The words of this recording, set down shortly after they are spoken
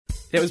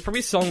There was probably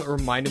a song that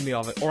reminded me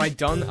of it, or I'd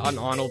done an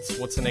Arnold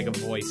Schwarzenegger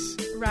voice.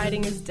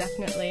 Writing is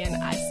definitely an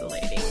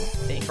isolating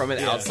thing. From an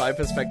outside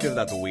perspective,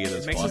 that's weird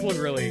as It makes fuck. us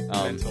look really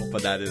mental.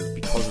 But that is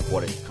Because of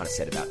what it kind of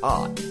said about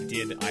art.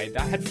 I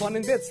had fun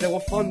in bits. There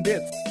were fun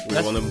bits.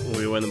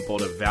 we went and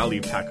bought a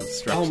value pack of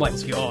straps. Oh my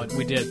god,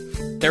 we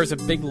did. There is a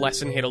big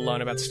lesson here to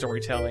learn about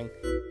storytelling.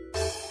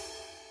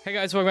 Hey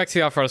guys, welcome back to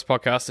the Alpha Artist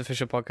Podcast,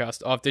 official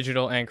podcast of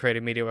digital and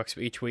creative media works.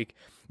 Each week,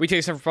 we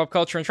take something from pop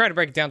culture and try to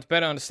break it down to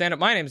better understand it.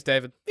 My name is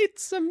David.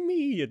 It's me.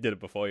 You did it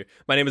before you.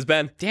 My name is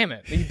Ben. Damn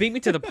it, you beat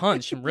me to the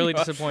punch. I'm really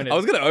disappointed. I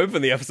was going to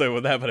open the episode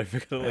with that, but I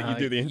figured I'd let you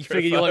do the intro.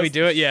 You figure you let me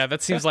do it? Yeah,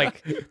 that seems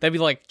like that'd be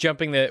like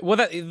jumping the.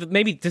 Well,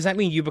 maybe does that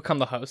mean you become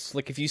the host?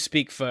 Like if you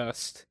speak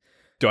first,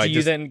 do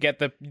you then get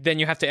the? Then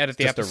you have to edit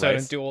the episode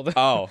and do all the.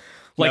 Oh.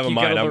 Like Never you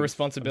mind. get all the I'm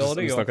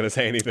responsibility. just not going to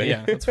say anything.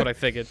 Yeah, that's what I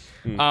figured.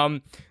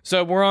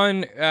 So we're on.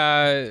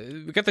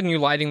 We got the new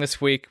lighting this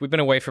week. We've been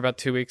away for about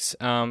 2 weeks.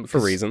 For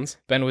reasons.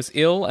 Ben was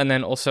ill, and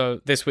then also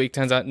this week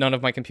turns out none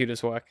of my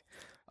computers work.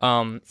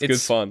 It's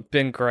good fun.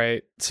 Been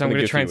great. So I'm Been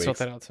a going to good try and few sort weeks.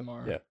 that out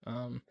tomorrow.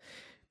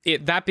 Yeah.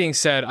 That being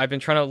said, I've been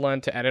trying to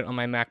learn to edit on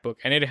my MacBook,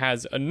 and it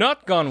has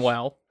not gone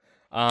well.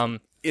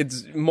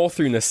 It's more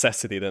through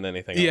necessity than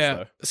anything else,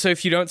 though. So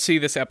if you don't see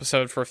this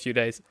episode for a few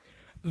days,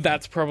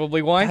 that's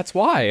probably why. That's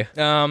why.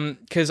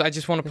 Because I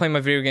just want to play my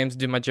video games and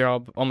do my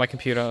job on my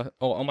computer,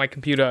 or on my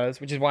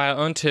computers, which is why I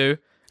own two,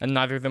 and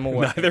neither of them will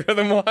work. Neither of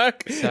them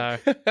work. So,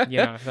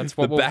 that's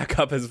what the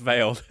backup has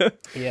failed.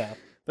 Yeah.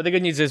 But the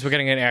good news is we're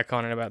getting an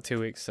aircon in about 2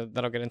 weeks, so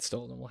that'll get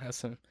installed, and we'll have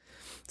some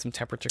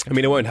temperature control. I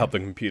mean, it won't help the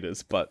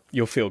computers, but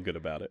you'll feel good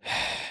about it.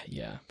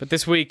 Yeah. But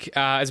this week,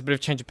 as a bit of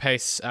a change of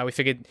pace, we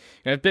figured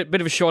a bit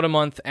of a shorter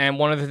month, and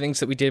one of the things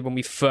that we did when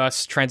we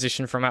first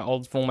transitioned from our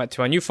old format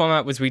to our new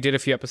format was we did a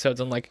few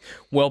episodes on, like,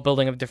 world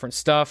building of different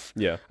stuff.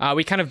 Yeah.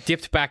 We kind of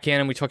dipped back in,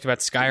 and we talked about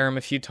Skyrim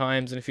a few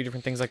times and a few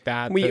different things like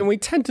that. We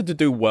tended to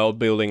do world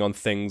building on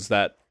things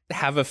that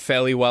have a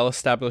fairly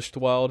well-established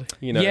world,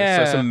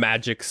 Yeah. So some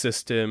magic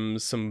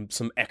systems, some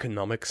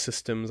economic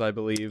systems, I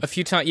believe. A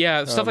few times,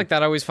 stuff like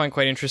that I always find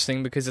quite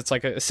interesting because it's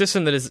like a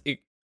system that is...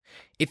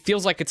 It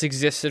feels like it's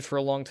existed for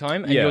a long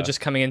time, and you're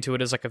just coming into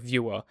it as like a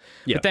viewer.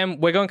 Yeah. But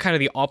then we're going kind of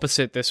the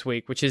opposite this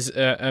week, which is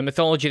a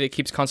mythology that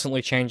keeps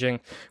constantly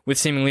changing with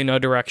seemingly no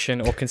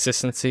direction or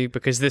consistency,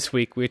 because this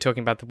week we're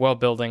talking about the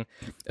world building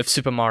of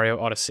Super Mario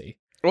Odyssey.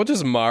 Or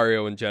just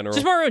Mario in general.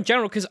 Just Mario in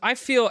general, because I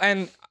feel,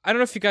 and I don't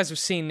know if you guys have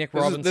seen Nick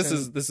Robinson.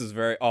 This is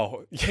very...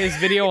 Oh. His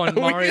video on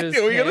Mario's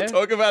We're going to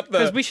talk about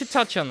because that. we should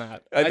touch on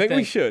that. I think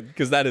we should,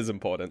 because that is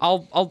important.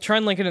 I'll try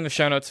and link it in the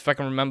show notes if I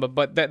can remember.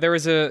 But there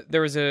is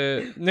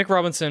a Nick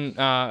Robinson,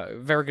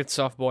 very good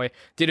soft boy,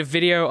 did a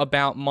video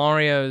about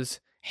Mario's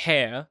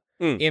hair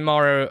in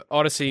Mario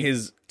Odyssey.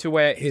 His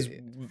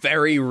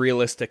very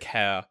realistic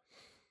hair,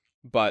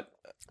 but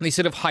these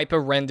sort of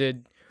hyper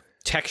rendered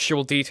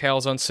textual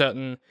details on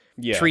certain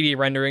 3D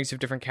renderings of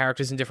different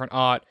characters and different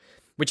art,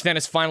 which then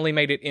has finally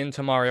made it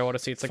into Mario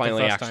Odyssey. It's like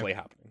finally the first actually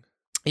time. happening.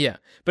 Yeah,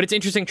 but it's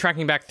interesting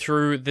tracking back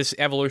through this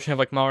evolution of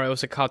like Mario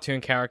as a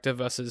cartoon character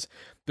versus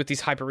with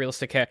these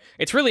hyper-realistic hair.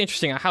 It's really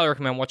interesting. I highly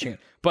recommend watching it.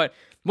 But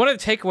one of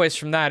the takeaways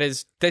from that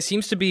is there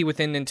seems to be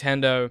within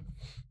Nintendo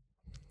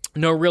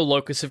no real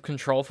locus of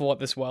control for what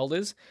this world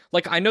is.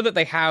 Like, I know that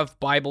they have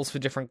Bibles for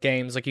different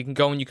games. Like, you can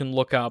go and you can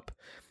look up,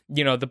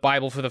 the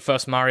Bible for the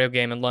first Mario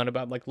game and learn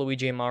about like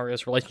Luigi and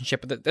Mario's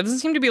relationship. But there doesn't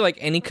seem to be like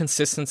any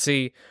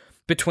consistency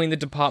between the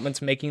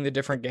departments making the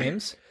different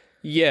games.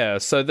 Yeah,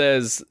 so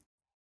there's...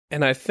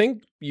 And I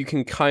think you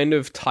can kind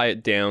of tie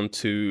it down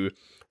to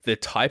the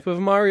type of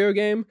Mario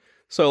game.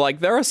 So, like,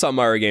 there are some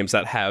Mario games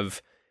that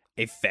have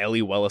a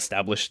fairly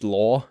well-established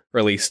lore, or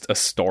at least a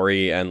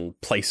story and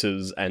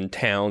places and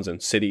towns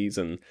and cities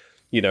and,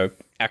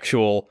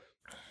 actual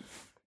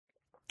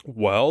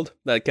world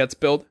that gets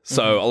built.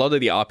 So, a lot of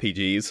the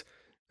RPGs,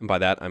 and by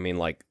that I mean,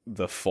 like,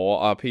 the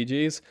 4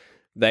 RPGs,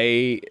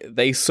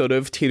 they sort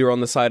of teeter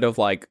on the side of,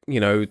 like,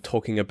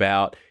 talking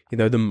about...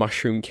 the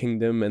Mushroom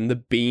Kingdom and the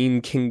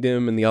Bean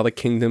Kingdom and the other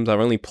kingdoms. I've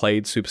only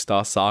played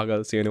Superstar Saga.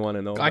 That's the only one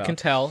I know about. I can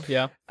tell,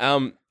 yeah.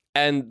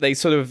 And they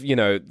sort of,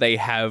 they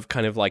have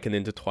kind of like an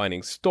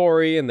intertwining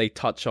story, and they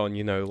touch on,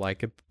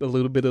 like a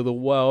little bit of the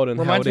world and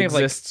Reminds how me it of,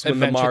 like, exists when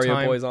the Adventure Mario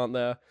Time. boys aren't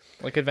there.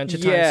 Like Adventure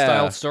Time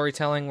style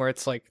storytelling where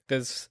it's like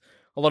there's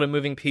a lot of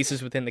moving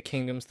pieces within the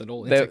kingdoms that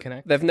all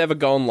interconnect. They've never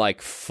gone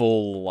like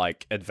full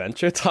like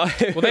Adventure Time.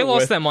 Well, they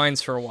lost their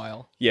minds for a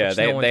while. Yeah,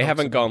 no one they talks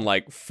haven't about. gone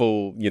like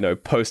full,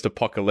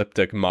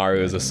 post-apocalyptic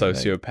Mario as a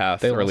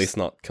sociopath, or at least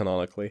not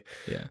canonically.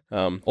 Yeah.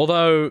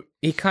 Although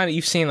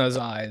you've seen those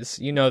eyes.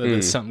 You know that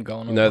there's something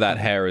going on. that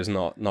hair is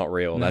not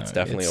real. No, That's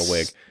definitely a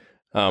wig.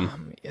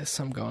 There's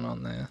something going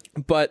on there.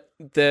 But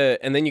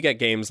and then you get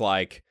games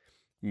like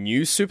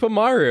New Super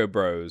Mario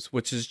Bros,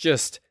 which is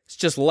just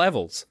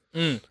levels.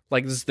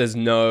 Like there's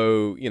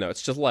no,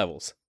 it's just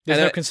levels. There's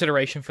no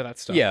consideration for that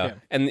stuff. Yeah.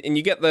 And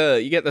you get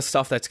the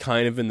stuff that's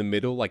kind of in the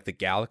middle, like the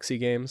Galaxy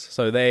games.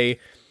 So there's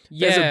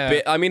a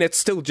bit. I mean, it's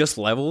still just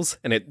levels,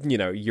 and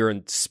you're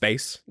in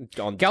space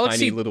on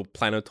tiny little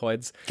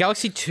planetoids.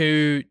 Galaxy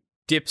 2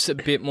 dips a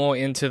bit more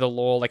into the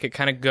lore. Like, it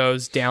kind of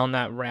goes down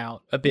that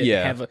route a bit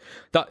Yeah. heavily.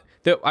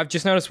 I've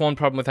just noticed one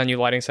problem with our new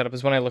lighting setup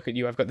is when I look at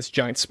you, I've got this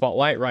giant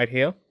spotlight right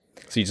here.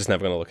 So you're just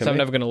never going to look at So I'm me?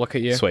 never going to look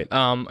at you. Sweet.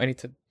 I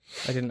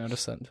didn't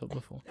notice that until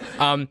before.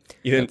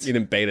 You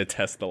didn't beta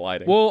test the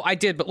lighting. Well, I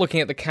did, but looking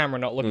at the camera,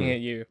 not looking at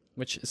you,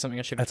 which is something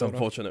I should have That's thought of.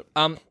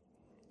 unfortunate.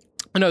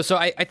 No, so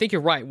I think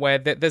you're right, where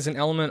there's an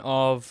element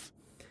of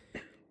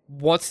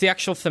what's the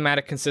actual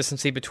thematic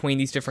consistency between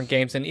these different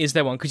games, and is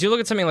there one? Because you look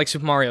at something like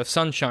Super Mario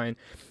Sunshine,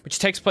 which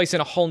takes place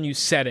in a whole new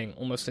setting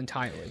almost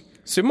entirely.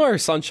 Super Mario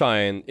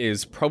Sunshine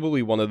is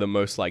probably one of the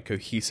most like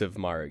cohesive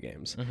Mario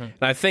games, and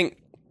I think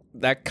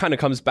that kind of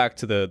comes back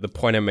to the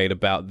point I made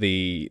about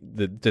the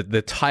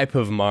type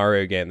of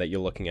Mario game that you're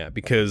looking at,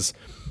 because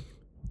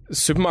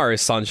Super Mario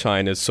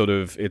Sunshine is sort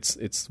of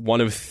it's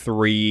one of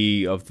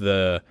three of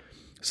the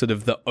sort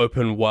of the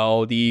open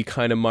worldy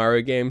kind of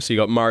Mario games. So you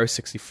got Mario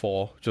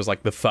 64, which was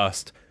like the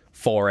first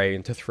foray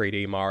into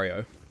 3D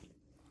Mario.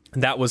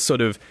 And that was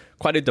sort of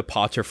quite a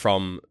departure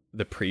from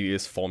the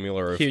previous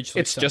formula of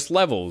Hugely it's so. just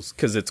levels,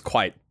 because it's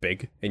quite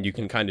big and you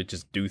can kind of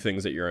just do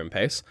things at your own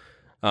pace.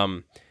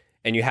 And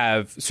you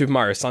have Super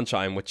Mario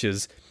Sunshine, which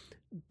is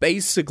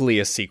basically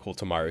a sequel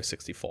to Mario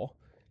 64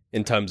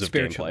 in terms of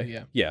Spiritually,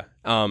 gameplay. Yeah.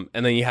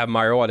 And then you have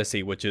Mario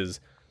Odyssey, which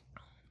is,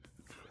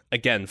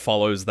 again,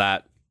 follows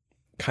that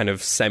kind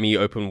of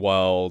semi-open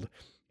world,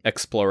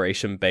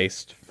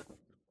 exploration-based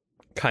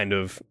kind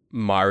of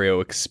Mario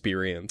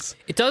experience.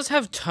 It does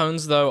have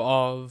tones, though,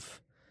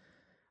 of...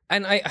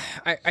 And I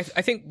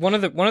think one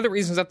of the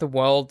reasons that the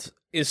world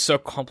is so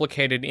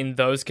complicated in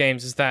those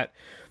games is that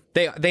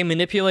they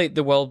manipulate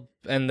the world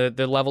and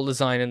the level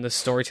design and the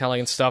storytelling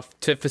and stuff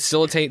to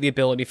facilitate the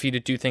ability for you to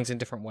do things in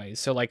different ways.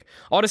 So, like,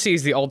 Odyssey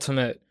is the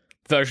ultimate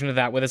version of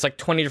that, where there's like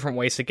 20 different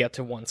ways to get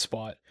to one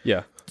spot.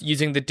 Yeah.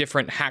 Using the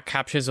different hack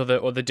captures or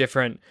the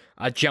different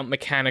jump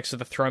mechanics or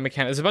the throw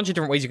mechanics. There's a bunch of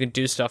different ways you can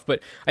do stuff, but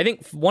I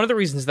think one of the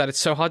reasons that it's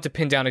so hard to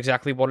pin down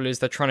exactly what it is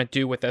they're trying to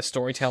do with their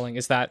storytelling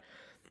is that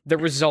the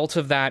result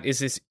of that is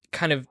this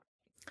kind of...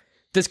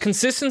 There's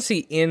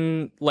consistency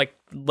in, like,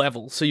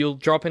 levels. So you'll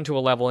drop into a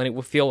level and it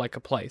will feel like a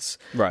place.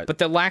 Right. But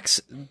there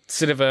lacks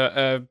sort of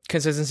a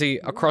consistency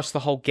across the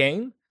whole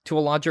game to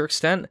a larger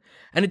extent.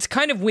 And it's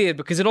kind of weird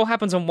because it all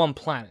happens on one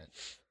planet,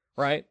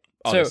 right?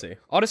 Odyssey. So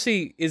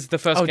Odyssey is the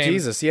first Oh, game...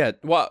 Jesus, yeah.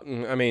 Well,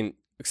 I mean,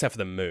 except for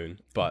the moon,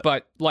 but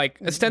like,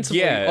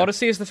 ostensibly, Yeah.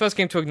 Odyssey is the first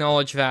game to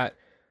acknowledge that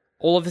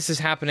all of this is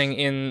happening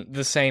in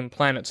the same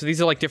planet. So these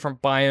are like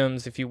different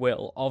biomes, if you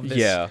will, of this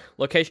Yeah.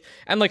 location.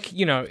 And like,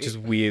 you know, which is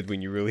weird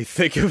when you really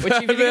think about if you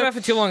it. think about it for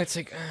too long, it's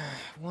like,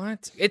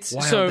 what? It's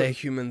Why so are there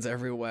humans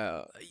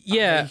everywhere?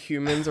 Yeah. Are they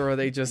humans, or are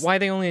they just... why are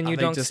they only in are New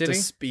they Donk just City? a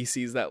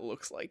species that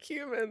looks like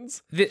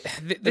humans? In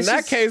In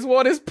that case,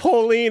 what is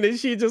Pauline?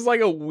 Is she just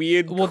like a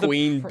weird Well, the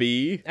queen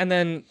bee? and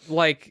then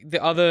like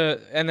the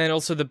other, and then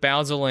also the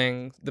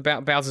Bowserling,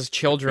 Bowser's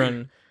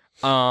children.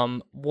 How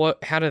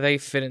do they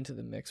fit into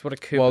the mix? What a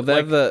coup! Well,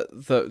 they're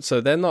like, so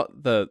they're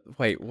not the...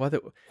 Wait, what...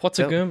 what's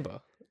a they're-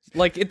 Goomba?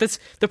 Like that's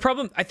the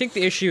problem. I think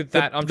the issue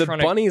that I'm the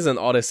trying bunnies in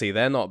Odyssey,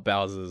 they're not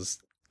Bowser's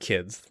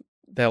kids.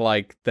 They're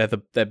like... They're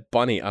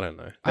bunny... I don't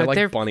know. They're like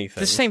they're bunny the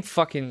things. same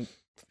fucking.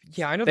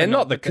 Yeah, I know They're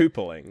not the but they-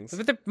 Koopalings.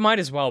 But they might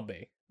as well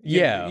be.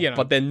 Yeah, you know.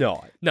 but they're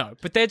not. No,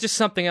 but they're just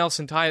something else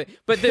entirely.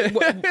 But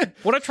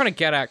what I'm trying to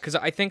get at, because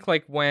I think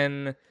like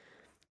when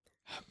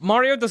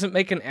Mario doesn't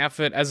make an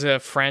effort as a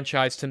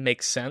franchise to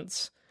make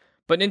sense,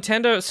 but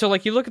Nintendo. So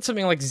like you look at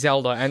something like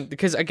Zelda, and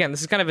because again,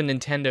 this is kind of a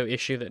Nintendo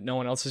issue that no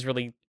one else is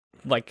really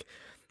like.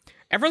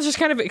 Everyone's just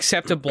kind of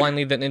accepted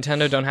blindly that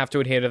Nintendo don't have to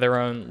adhere to their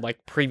own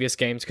like previous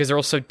games because they're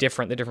all so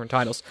different, the different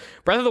titles.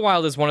 Breath of the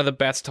Wild is one of the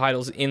best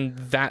titles in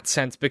that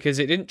sense because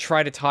it didn't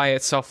try to tie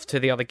itself to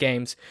the other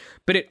games,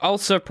 but it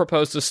also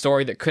proposed a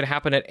story that could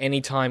happen at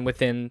any time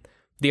within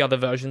the other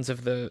versions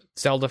of the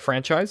Zelda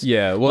franchise.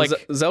 Yeah, well,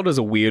 Like- Zelda's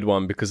a weird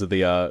one because of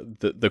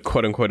the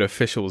quote unquote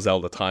official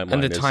Zelda timeline,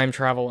 And the time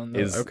travel and the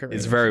is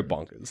Ocarina. very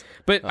bonkers.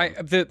 But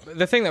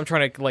the thing that I'm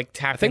trying to like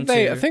tap I think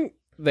into,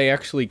 they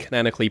actually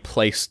canonically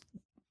placed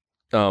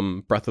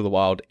Breath of the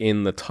Wild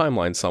in the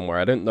timeline somewhere.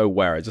 I don't know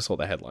where. I just saw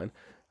the headline.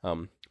 I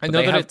But know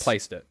they that have it's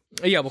placed it.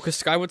 yeah, well, because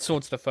Skyward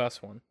Sword's the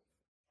first one,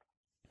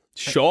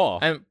 Sure,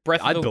 and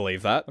I'd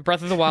believe that.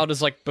 Breath of the Wild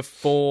is like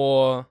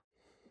before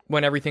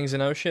when everything's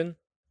in ocean.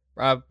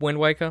 Wind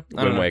Waker? I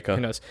don't Wind know. Waker.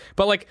 Who knows?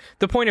 But like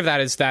the point of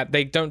that is that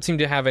they don't seem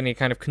to have any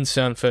kind of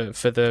concern for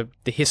the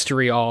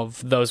history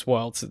of those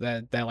worlds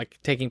that they're like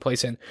taking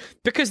place in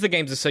because the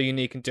games are so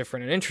unique and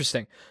different and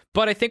interesting.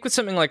 But I think with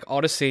something like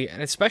Odyssey,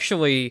 and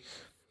especially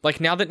like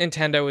now that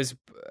Nintendo is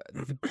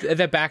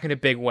they're back in a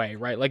big way,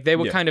 right? Like they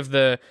were Yeah. kind of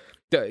the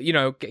you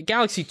know,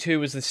 Galaxy 2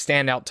 was the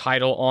standout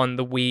title on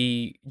the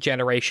Wii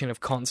generation of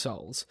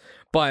consoles.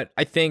 But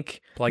I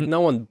think Like no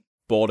one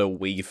bought a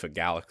Wii for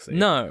Galaxy.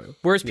 no.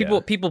 Whereas people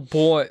Yeah. people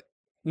bought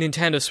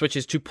Nintendo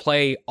Switches to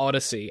play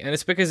Odyssey, and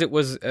it's because it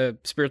was a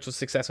spiritual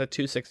successor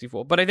to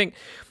 64. But I think,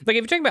 like,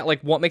 if you're talking about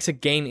like what makes a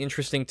game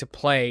interesting to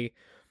play,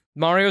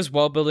 Mario's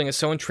world building is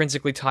so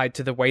intrinsically tied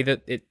to the way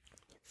that it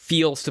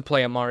feels to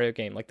play a Mario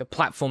game, like the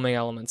platforming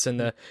elements and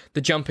the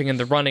jumping and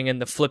the running and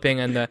the flipping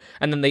and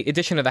then the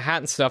addition of the hat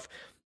and stuff.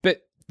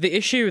 But the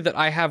issue that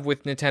I have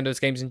with Nintendo's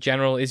games in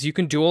general is you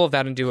can do all of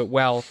that and do it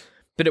well,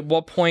 but at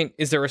what point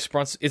is there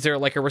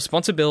like a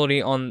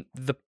responsibility on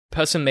the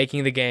person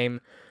making the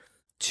game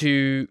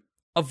to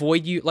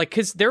avoid you? Like,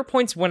 because there are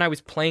points when I was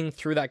playing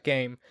through that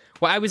game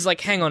where I was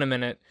like, hang on a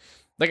minute.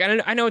 Like,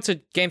 I know it's a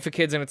game for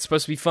kids and it's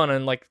supposed to be fun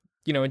and like,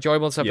 you know,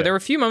 enjoyable and stuff, but there were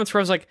a few moments where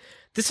I was like,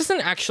 this doesn't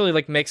actually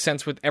like make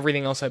sense with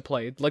everything else I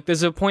played. Like,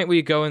 there's a point where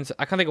you go into,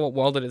 I can't think of what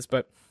world it is,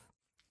 but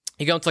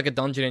you go into like a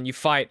dungeon and you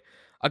fight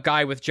a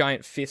guy with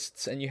giant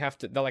fists, and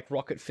they're like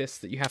rocket fists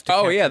that you have to. Oh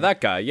capture. yeah,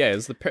 that guy. Yeah,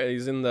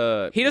 he's in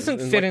the. He doesn't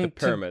fit like, into the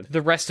pyramid.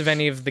 the rest of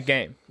any of the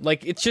game.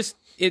 Like, it's just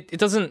it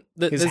doesn't.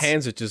 His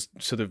hands are just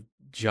sort of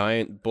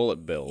giant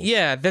bullet bills.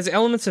 Yeah, there's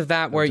elements of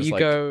that where Just you like,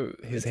 go.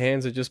 His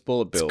hands are just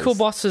bullet bills. It's cool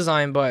boss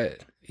design, but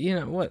you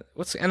know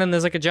what's and then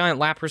there's like a giant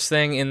Lapras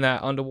thing in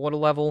that underwater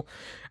level,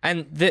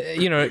 and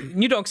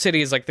New Donk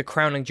City is like the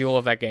crowning jewel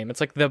of that game.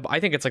 It's like I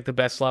think it's like the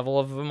best level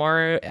of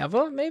Mario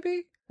ever,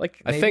 maybe.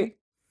 Like maybe?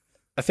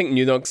 I think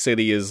New Donk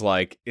City is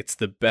like it's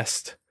the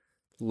best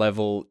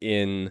level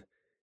in.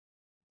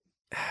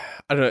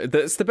 I don't know.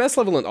 It's the best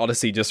level in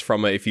Odyssey just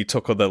from if you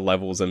took all the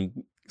levels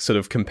and sort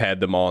of compared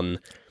them on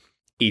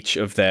each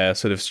of their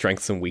sort of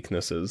strengths and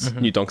weaknesses. Mm-hmm.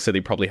 New Donk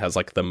City probably has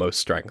like the most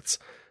strengths,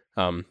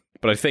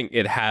 but I think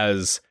it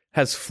has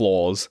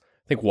flaws.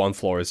 I think one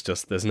flaw is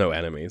just there's no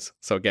enemies,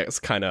 so it gets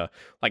kind of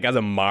like as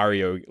a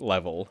Mario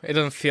level. It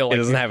doesn't feel like It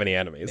doesn't have any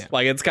enemies. Yeah.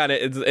 Like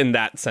it's in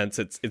that sense,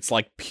 it's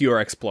like pure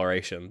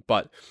exploration,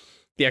 but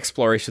the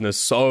exploration is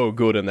so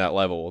good in that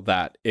level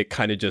that it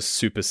kind of just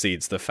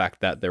supersedes the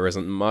fact that there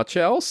isn't much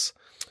else.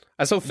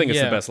 I still think it's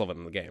the best level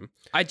in the game.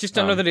 I just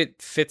don't know that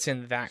it fits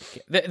in that.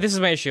 This is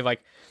my issue.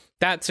 Like,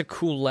 that's a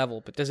cool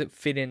level, but does it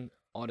fit in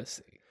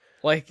Odyssey?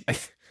 Like,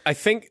 I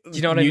think do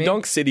you know what I New mean?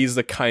 Donk City is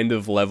the kind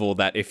of level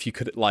that if you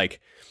could like,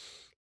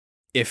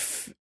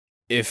 if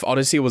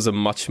Odyssey was a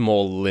much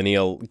more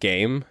linear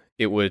game,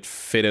 it would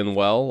fit in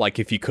well. Like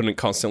if you couldn't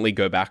constantly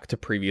go back to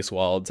previous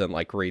worlds and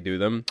like redo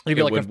them, It'd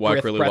be it like would a work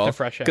breath- really breath well. of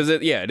fresh air. Because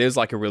it is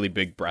like a really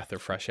big breath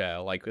of fresh air.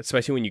 Like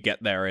especially when you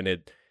get there and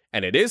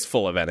it is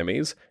full of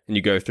enemies, and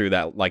you go through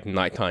that like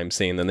nighttime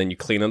scene, and then you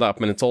clean it up,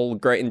 and it's all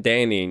great and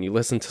dandy, and you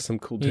listen to some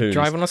cool you tunes.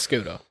 drive on a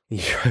scooter. You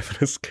drive on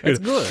a scooter. It's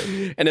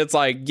good. And it's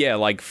like, yeah,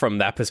 like from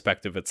that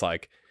perspective, it's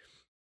like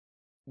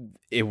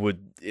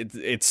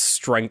its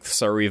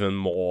strengths are even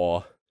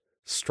more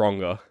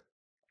stronger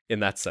in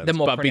that sense. They're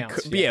more but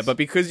pronounced, Yeah, yes. but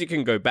because you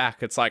can go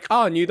back, it's like,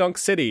 oh, New Donk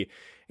City.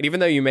 And even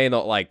though you may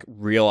not like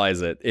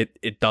realize it,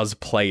 it does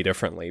play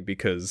differently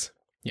because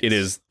it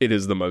is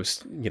the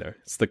most,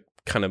 it's the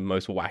kind of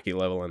most wacky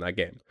level in that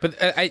game. But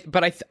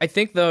I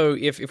think though,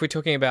 if we're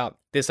talking about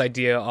this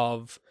idea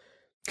of,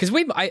 because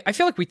I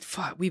feel like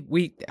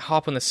we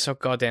harp on this so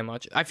goddamn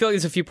much. I feel like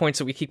there's a few points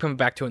that we keep coming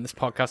back to in this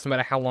podcast, no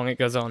matter how long it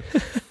goes on.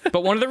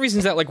 But one of the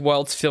reasons that like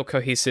worlds feel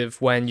cohesive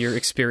when you're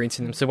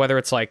experiencing them, so whether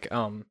it's like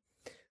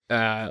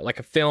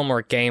a film or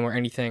a game or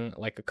anything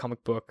like a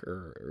comic book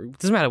or it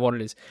doesn't matter what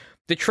it is,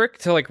 the trick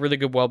to like really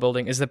good world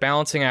building is the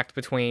balancing act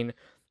between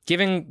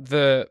giving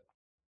the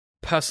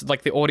person,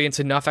 like the audience,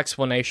 enough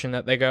explanation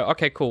that they go,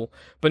 okay, cool,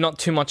 but not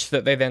too much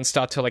that they then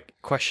start to like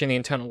question the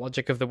internal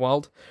logic of the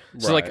world.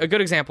 So like Right. a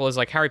good example is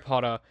like Harry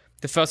Potter,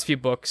 the first few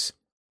books,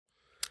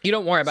 you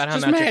don't worry about how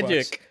just magic magic.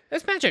 works.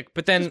 It's magic,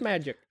 but then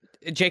magic.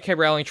 J.K.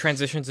 Rowling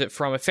transitions it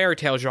from a fairy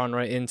tale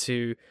genre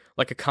into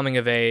like a coming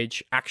of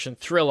age action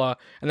thriller,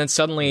 and then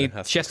suddenly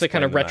has she to has to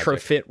kind of explain the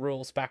magic. retrofit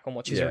rules back on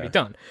what she's Yeah. already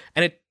done,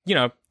 and it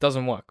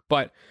doesn't work.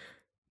 But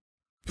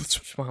it's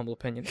just my humble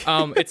opinion.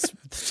 It's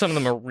some of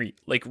them are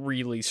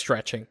really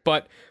stretching,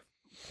 but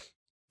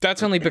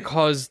that's only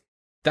because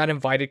that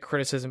invited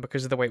criticism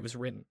because of the way it was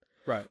written.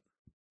 Right.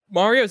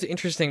 Mario's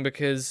interesting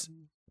because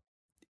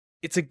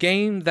it's a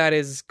game that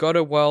has got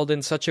a world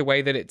in such a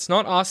way that it's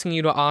not asking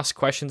you to ask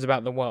questions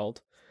about the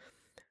world.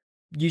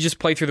 You just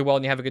play through the world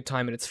and you have a good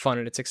time and it's fun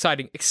and it's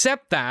exciting.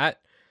 Except that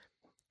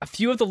a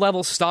few of the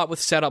levels start with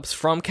setups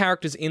from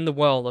characters in the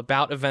world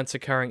about events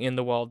occurring in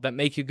the world that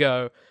make you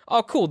go,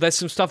 oh cool, there's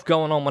some stuff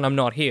going on when I'm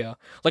not here.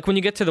 Like when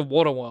you get to the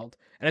water world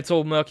and it's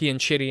all murky and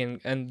shitty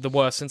and the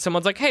worst, and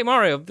someone's like, hey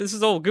Mario, this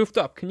is all goofed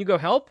up, can you go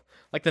help?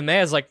 Like the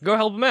mayor's like, go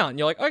help him out. And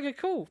you're like, okay,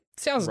 cool.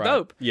 Sounds Right.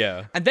 dope.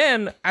 Yeah. And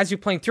then, as you're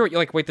playing through it, you're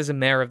like, wait, there's a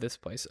mayor of this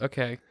place.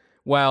 Okay.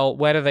 Well,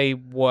 where do they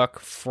work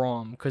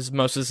from? Because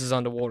most of this is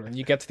underwater. And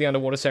you get to the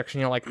underwater section,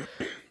 you're like,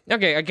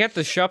 okay, I get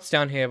the shops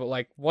down here, but,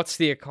 like, what's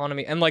the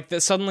economy? And, like,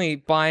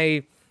 suddenly,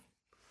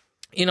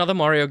 in other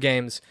Mario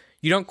games,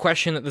 you don't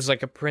question that there's,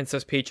 like, a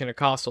Princess Peach in a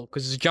castle.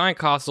 Because it's a giant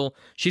castle,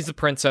 she's the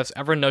princess,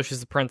 everyone knows she's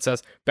the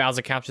princess,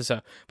 Bowser captures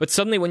her. But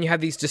suddenly, when you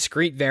have these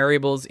discrete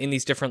variables in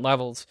these different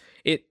levels,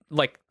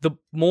 the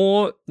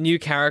more new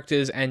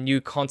characters and new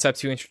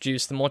concepts you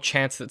introduce, the more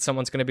chance that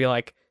someone's going to be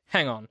like,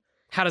 hang on,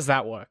 how does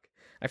that work?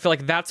 I feel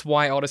like that's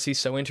why Odyssey's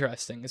so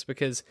interesting, is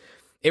because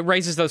it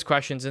raises those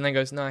questions and then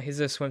goes, nah, here's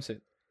a swimsuit.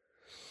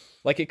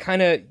 Like it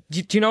kind of.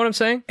 Do you know what I'm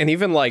saying? And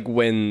even like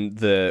when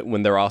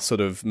there are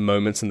sort of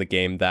moments in the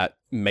game that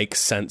make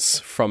sense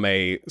from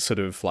a sort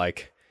of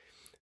like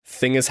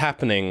thing is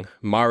happening,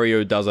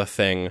 Mario does a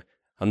thing,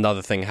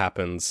 another thing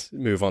happens,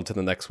 move on to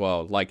the next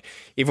world. Like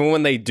even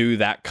when they do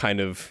that kind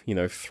of,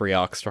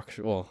 3-arc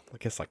structure, well, I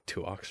guess like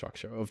 2-arc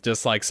structure of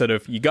just like sort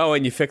of you go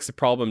and you fix the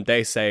problem,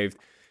 day saved,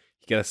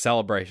 you get a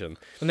celebration.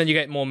 And then you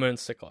get more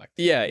moons to collect.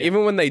 Yeah,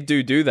 even when they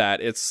do that,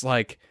 it's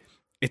like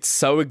it's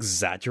so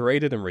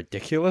exaggerated and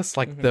ridiculous.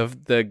 Like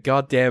the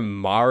goddamn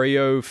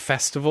Mario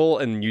festival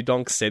in New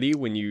Donk City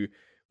when you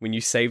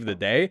save the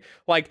day,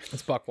 like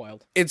It's buck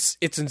wild. it's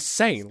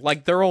insane.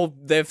 Like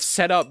they've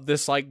set up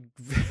this like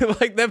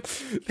like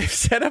they've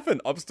set up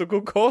an obstacle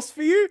course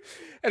for you,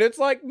 and it's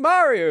like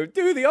Mario,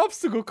 do the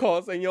obstacle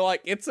course, and you're like,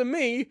 it's a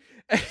me.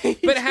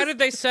 But how did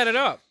they set it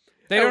up?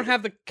 They don't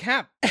have the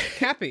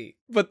cappy.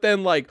 But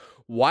then like,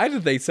 why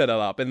did they set it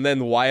up? And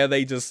then why are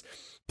they just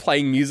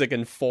playing music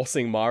and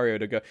forcing Mario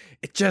to go?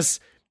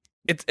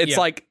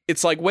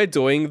 It's like we're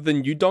doing the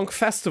New Donk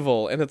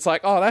Festival, and it's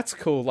like, oh, that's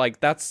cool. Like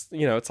that's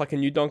it's like a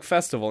New Donk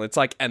Festival. It's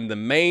like, and the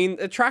main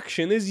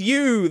attraction is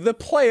you, the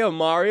player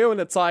Mario, and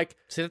it's like,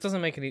 See, that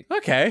doesn't make any.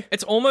 okay,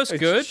 It's almost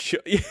good.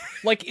 Yeah.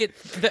 Like it.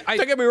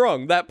 Don't get me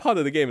wrong, that part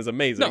of the game is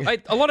amazing. No,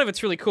 a lot of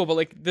it's really cool, but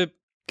like the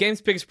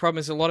game's biggest problem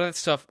is a lot of that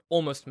stuff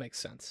almost makes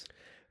sense.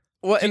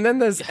 Well, and then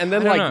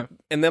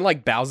know.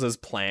 like Bowser's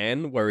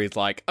plan where he's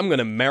like, I'm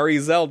gonna marry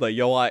Zelda.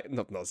 You're like,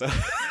 no, Zelda.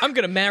 I'm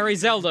gonna marry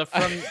Zelda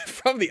from.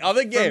 from the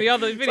other game. the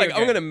other It's video like, I'm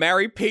game. gonna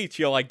marry Peach.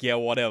 You're like, yeah,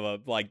 whatever.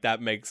 Like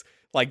that makes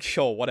like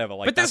sure, whatever.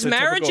 Like, But there's that's a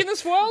marriage typical- in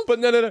this world. But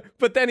no.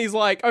 But then he's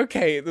like,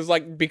 okay, there's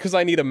like, because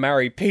I need to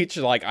marry Peach,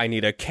 like I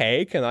need a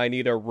cake and I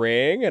need a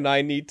ring and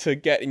I need to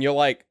get, and you're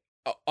like,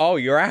 oh,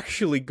 you're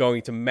actually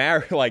going to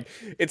marry, like,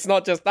 it's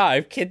not just,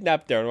 I've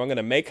kidnapped her and I'm going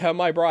to make her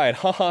my bride.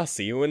 Haha,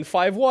 see you in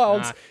 5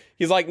 worlds. Nah.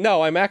 He's like,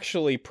 no, I'm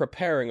actually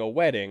preparing a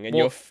wedding. And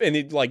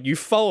you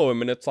follow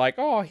him and it's like,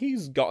 oh,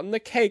 he's gotten the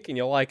cake. And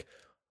you're like,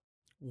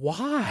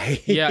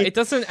 why? Yeah, it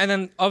doesn't. And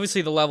then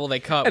obviously the level they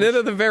cut. And then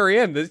at the very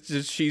end,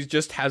 she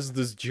just has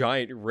this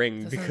giant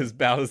ring because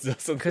Bowser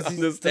doesn't he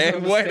understand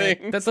doesn't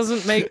weddings. That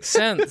doesn't make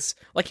sense.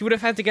 Like he would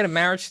have had to get a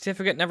marriage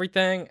certificate and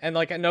everything, and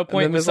like at no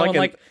point then was there's, someone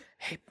like,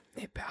 like,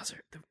 hey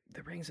Bowser,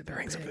 the ring's a bit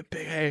Ring's a big. bit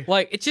big, hey.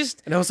 Like it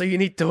just And also, you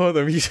need 2 of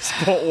them. You just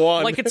bought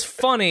one. like it's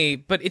funny,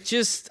 but it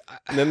just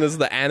And then there's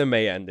the anime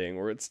ending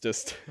where it's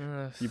just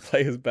you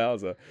play as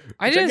Bowser, which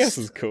I guess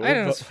is cool. I don't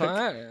know, but, it's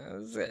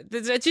fun.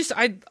 It's just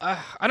I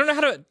don't know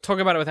how to talk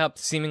about it without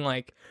seeming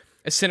like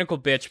a cynical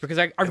bitch because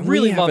I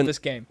really love haven't- this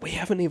game. We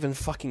haven't even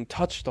fucking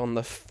touched on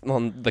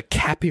the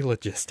Cappy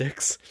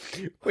logistics.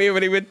 We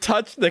haven't even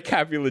touched the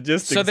Cappy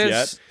logistics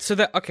So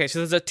yet.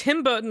 there's a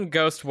Tim Burton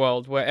ghost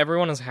world where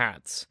everyone has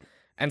hats,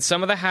 and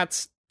some of the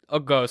hats are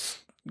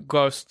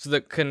ghosts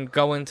that can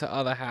go into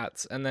other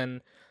hats, and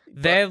then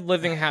they're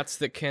living hats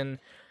that can.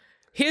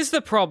 Here's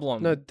the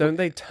problem. No, don't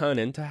they turn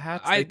into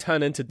hats? They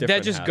turn into different They're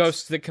just hats.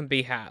 ghosts that can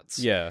be hats.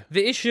 Yeah.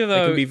 The issue They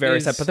though can be very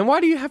is, sad. But then why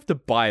do you have to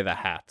buy the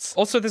hats?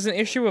 also there's an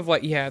issue of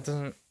like it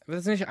doesn't.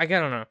 There's an issue. I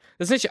don't know.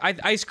 There's an issue.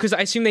 Because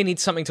I assume they need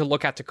something to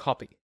look at to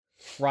copy,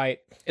 right?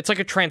 It's like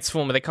a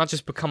transformer. They can't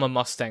just become a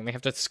Mustang. They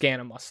have to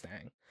scan a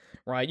Mustang,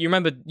 right? You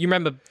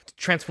remember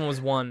Transformers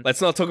 1.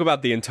 Let's not talk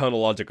about the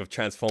internal logic of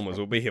Transformers.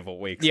 We'll be here for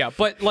weeks. Yeah,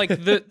 but like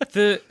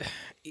the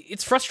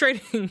it's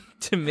frustrating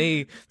to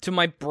me, to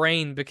my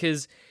brain,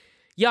 because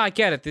yeah, I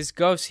get it. This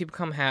ghost, he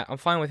become hat. I'm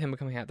fine with him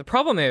becoming hat. The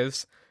problem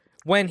is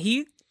when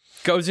he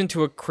goes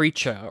into a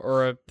creature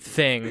or a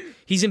thing,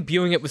 he's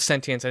imbuing it with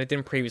sentience, and it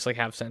didn't previously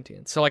have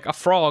sentience. So like a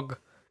frog,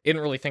 it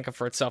didn't really think of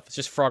for itself. It's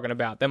just frogging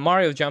about. Then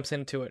Mario jumps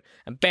into it,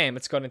 and bam,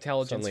 it's got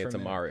intelligence. Suddenly for it's a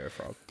minute. Mario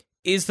frog.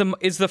 Is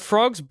the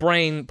frog's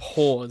brain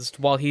paused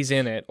while he's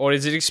in it, or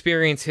does it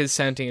experience his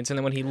sentience, and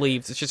then when he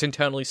leaves, it's just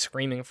internally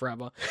screaming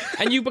forever?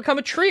 And you become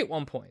a tree at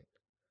one point.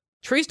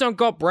 Trees don't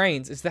got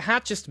brains. Is the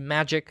hat just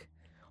magic,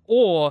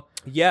 or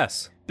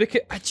Yes.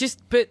 because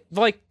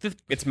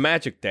It's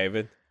magic,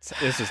 David.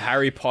 This is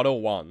Harry Potter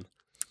 1.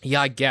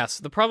 yeah, I guess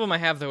the problem I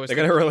have though is They're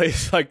going to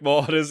release like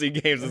more Odyssey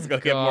games. It's going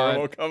to get more and God.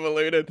 more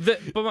convoluted.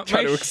 but my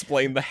Trying to sh-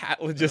 explain the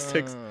hat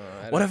logistics.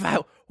 I What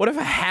if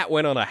a hat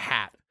went on a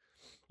hat?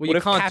 well, what you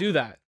if can't Cap- do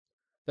that.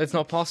 That's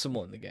not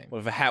possible in the game. What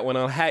if a hat went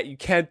on a hat? You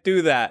can't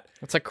do that.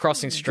 It's like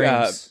crossing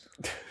streams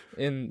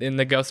in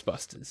the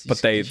Ghostbusters.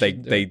 But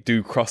they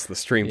do cross the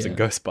streams in Yeah.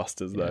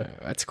 Ghostbusters though.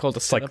 It's called a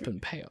like- setup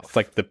and payoff. It's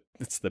like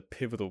it's the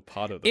pivotal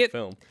part of the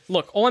film.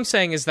 Look, all I'm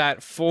saying is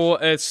that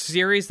for a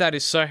series that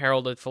is so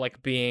heralded for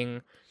like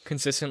being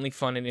consistently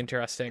fun and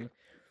interesting,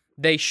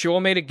 they sure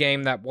made a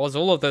game that was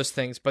all of those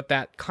things, but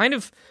that kind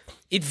of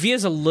it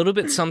veers a little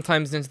bit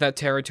sometimes into that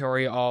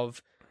territory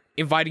of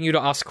inviting you to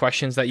ask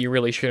questions that you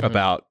really shouldn't.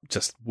 About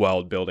just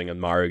world building and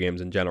Mario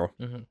games in general.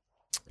 Mhm.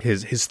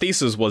 His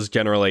thesis was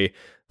generally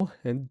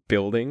and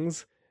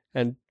buildings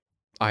and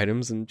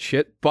items and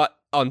shit. But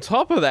on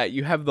top of that,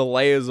 you have the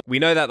layers. We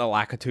know that the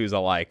Lakitus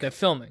are like, They're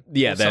filming.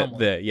 yeah, Or they're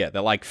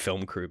someone. like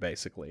film crew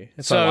basically.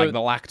 So, So- like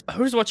the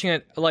Who's watching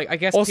it? Like, I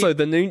guess Also,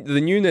 the new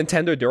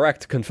Nintendo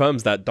Direct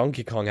confirms that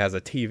Donkey Kong has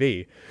a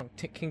TV.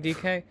 King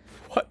DK.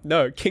 What?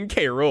 No, King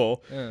K.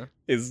 Rool Yeah.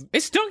 is.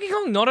 Is Donkey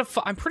Kong not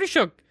I'm pretty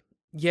sure.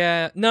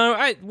 Yeah,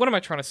 no. What am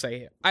I trying to say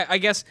here? I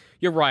guess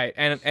you're right,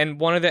 and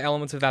one of the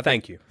elements of that.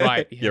 Thank you.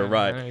 Right, You're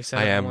right. know you said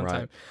I it am one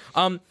right.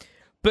 Time.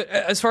 But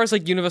as far as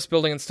like universe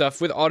building and stuff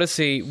with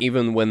Odyssey,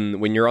 Even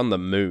when you're on the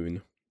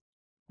moon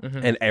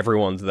Mhm. and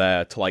everyone's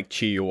there to like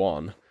cheer you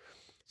on.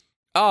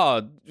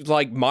 Oh,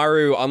 like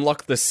Mario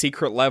unlocked the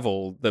secret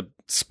level. The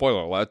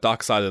spoiler alert: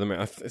 Dark Side of the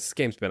Moon. This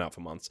game's been out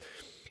for months.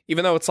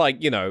 Even though it's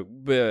like, you know,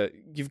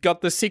 you've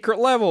got the secret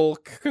level.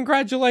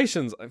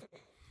 Congratulations.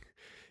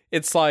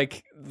 It's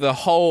like the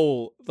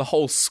whole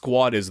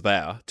squad is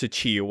there to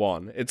cheer you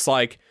on. It's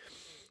like,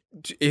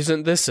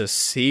 isn't this a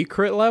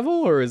secret level,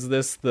 or is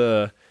this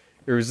the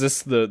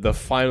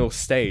final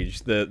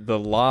stage,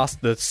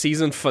 the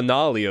season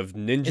finale of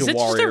Ninja is it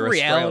just a Warrior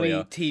reality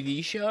Australia?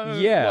 TV show?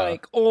 Yeah.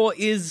 like, or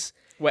is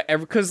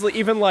Because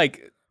even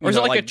like, or is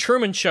it like a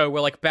Truman Show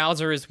where like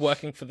Bowser is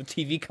working for the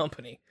TV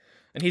company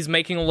and he's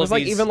making all of it's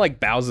like these? even like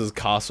Bowser's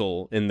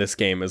castle in this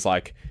game is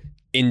like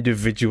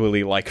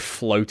individually like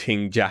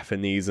floating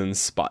Japanese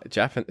inspired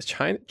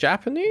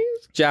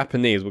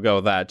Japanese, we'll go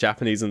with that,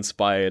 Japanese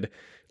inspired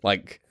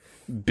like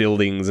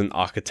buildings and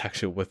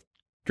architecture with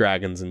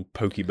dragons and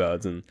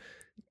pokebirds, and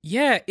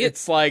yeah,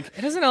 it's like, it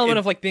has an element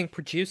of like being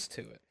produced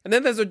to it. and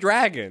then there's a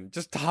dragon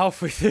just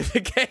halfway through the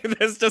game.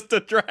 There's just a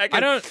dragon. I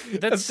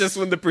don't. That's just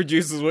when the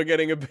producers were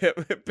getting a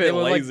bit they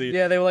were lazy.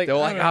 Like, they were like, They were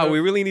like, I don't know. we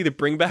really need to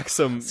bring back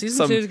some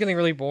Season 2 is getting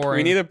really boring.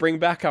 We need to bring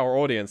back our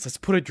audience. Let's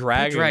put a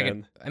dragon.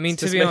 In. I mean, Let's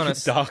to just be make it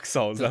honest, Dark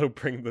Souls. That'll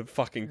bring the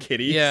fucking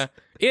kitties. yeah,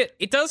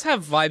 it does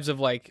have vibes of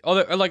like,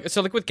 although like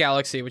so like with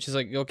Galaxy, which is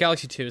like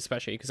Galaxy 2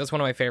 especially, because that's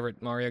one of my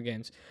favorite Mario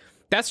games.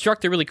 That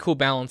struck a really cool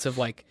balance of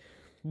like,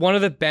 one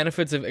of the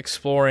benefits of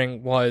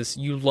exploring was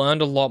you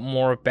learned a lot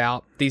more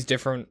about these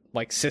different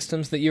like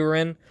systems that you were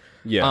in.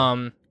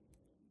 Yeah.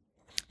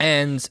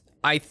 And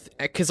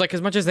because like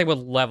as much as they were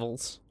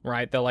levels,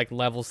 right? They're like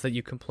levels that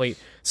you complete.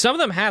 Some of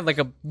them had like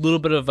a little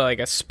bit of like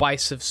a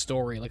spice of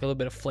story, like a little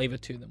bit of flavor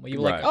to them, where you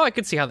were like, Right. oh, I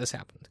could see how this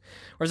happened.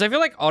 Whereas I feel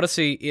like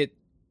Odyssey,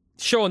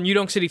 New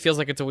Donk City feels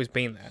like it's always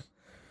been there.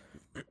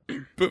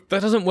 But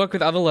that doesn't work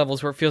with other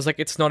levels where it feels like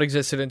it's not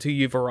existed until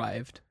you've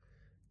arrived.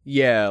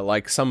 Yeah,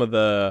 like some of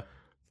the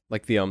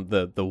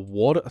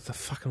water, the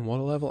fucking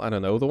water level. I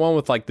don't know, the one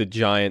with like the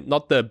giant,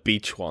 not the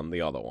beach one,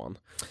 the other one.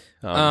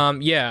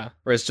 Yeah.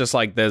 Where it's just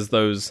like there's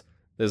those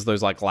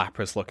like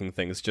Lapras looking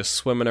things just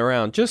swimming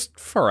around just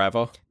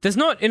forever. There's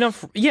not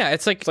enough. Yeah,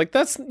 it's like It's like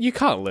you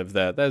can't live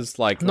there. There's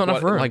like Not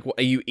enough room. Like,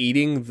 are you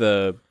eating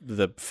the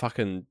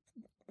fucking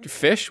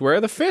fish? Where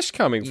are the fish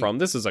coming from?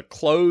 This is a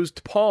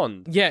closed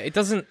pond. yeah, it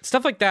doesn't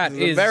stuff like that This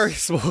is is a very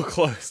small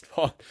closed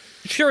pond.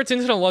 sure it's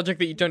internet logic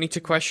that you don't need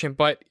to question,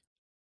 but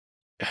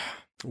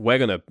We're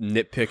gonna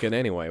nitpick it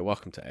anyway.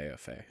 Welcome to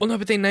AFA. well, no,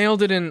 but they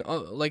nailed it in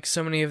like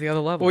so many of the other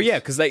levels. Well, yeah,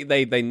 because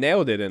they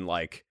nailed it in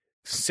like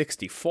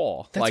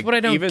 64. That's like, what I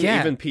don't even, get.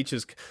 Even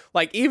Peach's,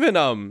 like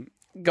even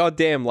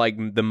goddamn,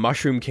 like the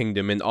Mushroom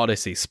Kingdom in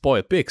Odyssey.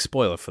 Big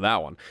spoiler for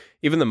that one.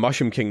 Even the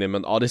Mushroom Kingdom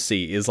in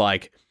Odyssey is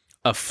like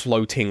a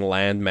floating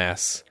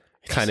landmass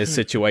kind of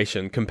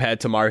situation compared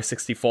to Mario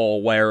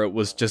 64, where it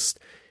was just,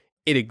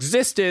 it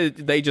existed.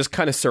 They just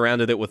kind of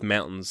surrounded it with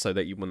mountains so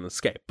that you wouldn't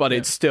escape. But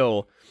it's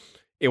still,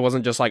 it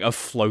wasn't just like a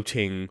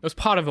floating. It was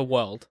part of a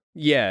world,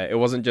 It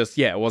wasn't just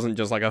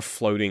like a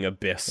floating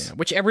abyss.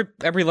 which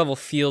every level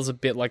feels a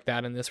bit like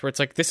that in this, where it's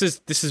like this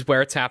is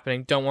where it's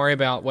happening. Don't worry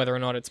about whether or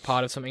not it's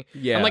part of something.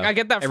 Yeah, and like I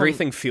get that from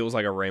everything feels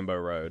like a Rainbow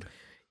Road.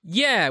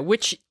 yeah,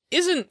 which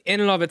isn't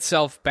in and of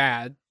itself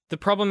bad. The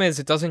problem is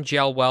it doesn't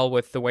gel well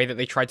with the way that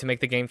they tried to make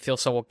the game feel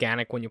so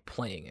organic when you're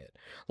playing it.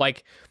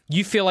 Like,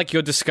 you feel like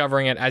you're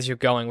discovering it as you're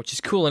going, which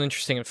is cool and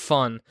interesting and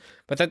fun,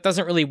 but that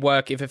doesn't really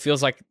work if it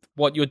feels like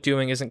what you're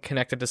doing isn't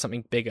connected to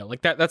something bigger.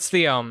 Like that's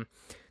the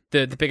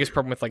biggest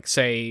problem with like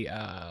say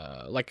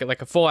like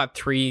a Fallout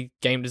 3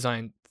 game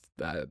design.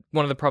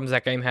 One of the problems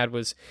that game had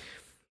was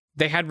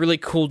they had really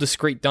cool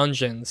discrete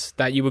dungeons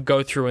that you would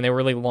go through, and they were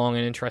really long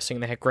and interesting,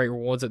 and they had great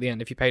rewards at the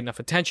end if you paid enough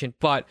attention.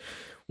 But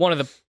one of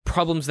the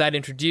problems that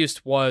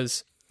introduced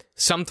was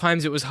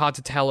sometimes it was hard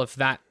to tell if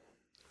that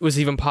was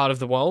even part of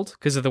the world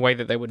because of the way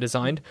that they were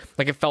designed.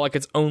 Like, it felt like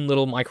its own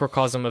little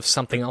microcosm of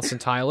something else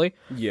entirely.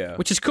 Yeah.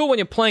 Which is cool when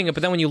you're playing it,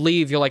 but then when you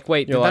leave, you're like,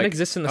 wait, did that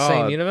exist in the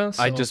same universe?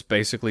 I Or- just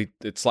basically,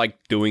 it's like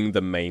doing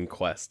the main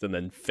quest and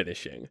then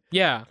finishing.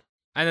 Yeah.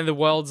 And then the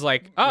world's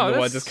like, oh, And the that's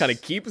world just kind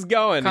of keeps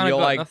going, and kinda you're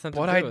got like, nothing to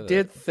but do I with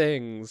did it."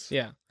 things.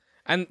 Yeah.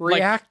 And like,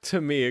 React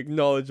to me,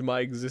 acknowledge my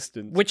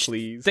existence, which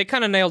please. they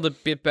kind of nailed a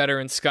bit better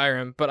in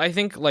Skyrim, but I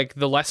think like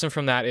the lesson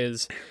from that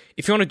is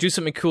if you want to do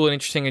something cool and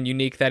interesting and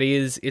unique that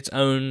is its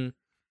own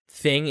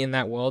thing in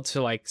that world,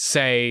 so like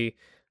say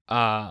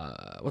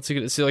what's it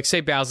good, so like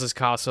say Bowser's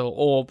Castle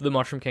or the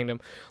Mushroom Kingdom,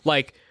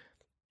 like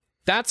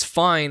that's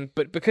fine,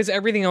 but because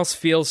everything else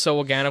feels so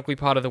organically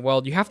part of the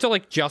world, you have to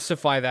like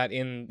justify that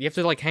you have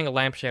to like hang a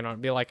lampshade on it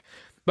and be like,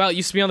 well, it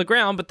used to be on the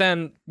ground, but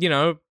then,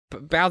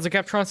 Bowser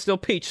kept trying to steal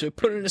Peach, so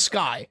put it in the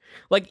sky.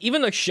 Like,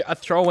 even a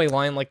throwaway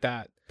line like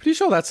that. Pretty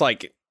sure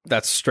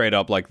that's straight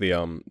up like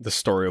the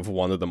story of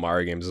one of the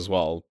Mario games as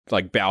well.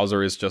 Like,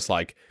 Bowser is just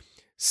like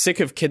sick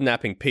of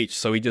kidnapping Peach,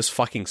 so he just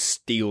fucking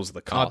steals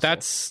the castle. Oh,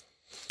 that's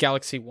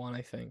Galaxy 1,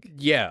 I think.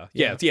 Yeah,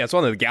 it's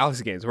one of the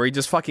Galaxy games where he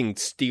just fucking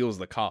steals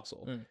the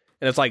castle. And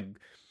it's like,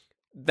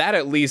 that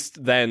at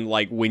least then,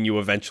 like, when you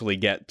eventually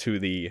get to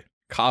the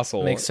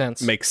castle... Makes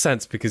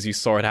sense because you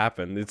saw it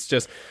happen. It's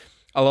just,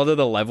 a lot of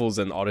the levels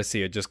in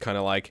Odyssey are just kind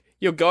of like,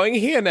 you're going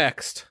here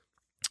next.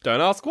 Don't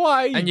ask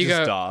why, and you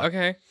just go, die.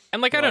 okay.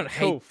 And like, I don't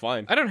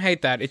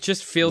hate that. It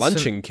just feels...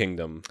 Lunching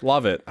Kingdom.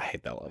 Love it. I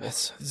hate that level.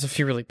 There's a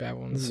few really bad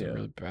ones.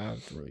 Really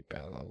bad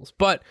levels.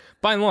 But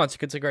by and large,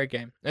 it's a great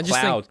game. I just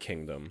Cloud think,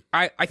 Kingdom.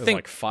 I There's think...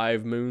 like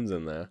 5 moons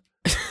in there.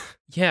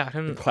 Yeah. I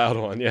don't, Cloud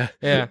one, yeah.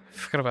 Yeah,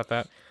 forgot about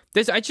that.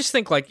 I just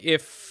think like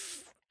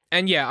if...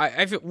 And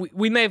yeah,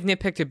 we may have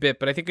nitpicked a bit,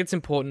 but I think it's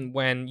important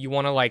when you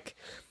want to like...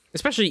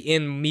 Especially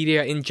in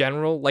media in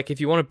general, like if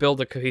you want to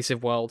build a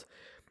cohesive world...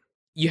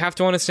 You have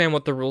to understand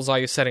what the rules are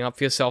you're setting up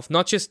for yourself,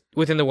 not just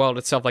within the world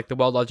itself, like the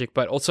world logic,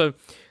 but also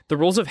the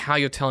rules of how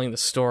you're telling the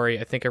story,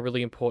 I think are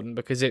really important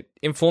because it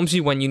informs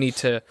you when you need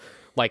to,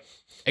 like,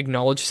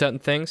 acknowledge certain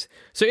things.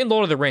 So in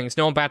Lord of the Rings,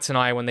 no one bats an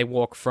eye when they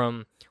walk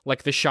from,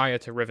 like, the Shire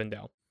to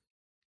Rivendell.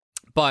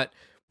 But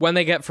when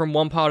they get from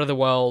one part of the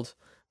world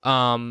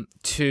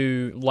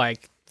to,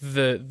 like,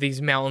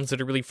 these mountains that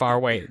are really far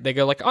away, they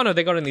go like, oh no,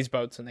 they got in these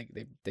boats and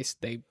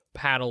they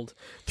paddled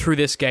through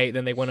this gate,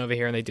 then they went over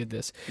here and they did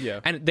this. Yeah.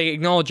 And they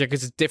acknowledge it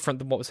because it's different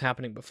than what was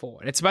happening before.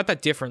 And it's about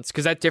that difference,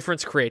 because that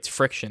difference creates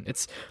friction.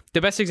 It's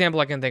the best example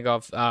I can think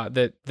of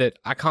that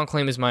I can't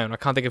claim as my own. I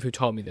can't think of who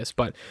told me this,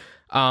 but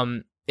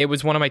it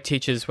was one of my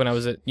teachers when I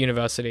was at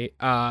university.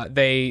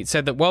 They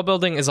said that world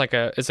building is like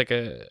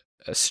a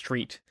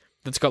street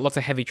that's got lots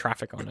of heavy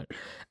traffic on it.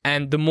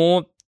 And the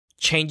more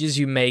changes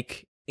you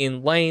make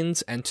in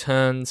lanes and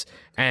turns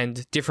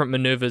and different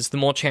maneuvers, the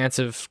more chance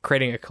of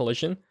creating a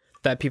collision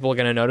that people are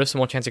going to notice, the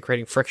more chance of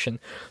creating friction.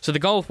 So the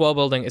goal of world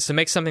building is to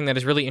make something that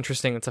is really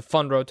interesting. It's a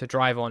fun road to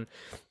drive on,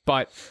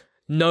 but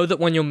know that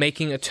when you're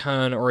making a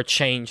turn or a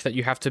change that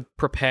you have to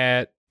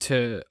prepare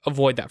to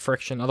avoid that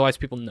friction. Otherwise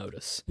people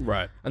notice.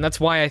 Right. And that's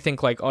why I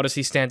think like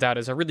Odyssey stands out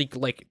as a really,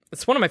 like,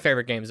 it's one of my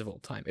favorite games of all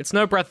time. It's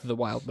no Breath of the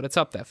Wild, but it's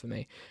up there for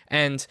me.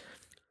 And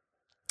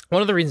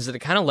one of the reasons that it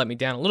kind of let me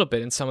down a little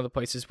bit in some of the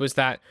places was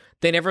that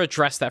they never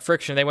addressed that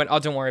friction. They went, oh,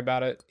 don't worry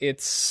about it.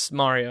 It's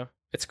Mario.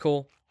 It's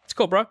cool. It's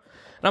cool, bro. And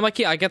I'm like,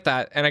 yeah, I get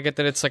that. And I get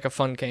that it's like a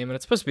fun game and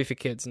it's supposed to be for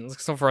kids and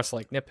it's not for us to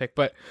like nitpick.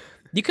 But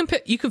you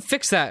can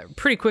fix that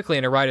pretty quickly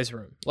in a writer's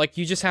room. Like,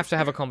 you just have to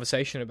have a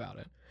conversation about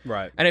it.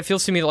 Right. And it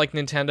feels to me that like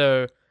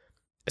Nintendo,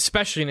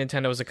 especially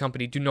Nintendo as a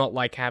company, do not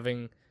like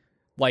having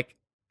like,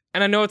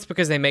 and I know it's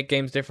because they make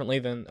games differently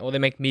or they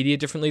make media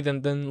differently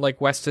than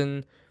like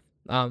Western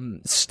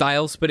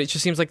styles, but it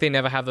just seems like they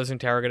never have those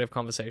interrogative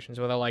conversations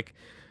where they're like,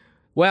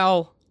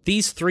 well,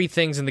 these 3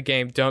 things in the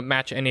game don't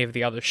match any of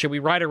the others. Should we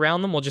write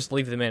around them or just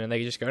leave them in? And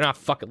they just go, nah,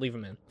 fuck it, leave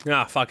them in.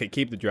 Ah, fuck it,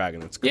 keep the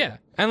dragon. It's cool. Yeah.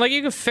 And like,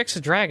 you can fix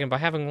a dragon by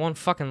having one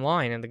fucking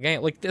line in the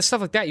game. Like,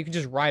 stuff like that you can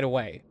just write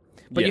away.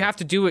 But you have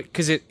to do it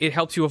because it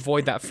helps you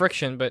avoid that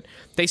friction, but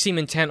they seem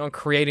intent on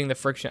creating the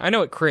friction. I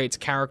know it creates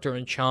character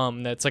and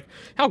charm. That's like,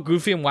 how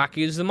goofy and wacky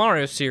is the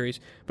Mario series?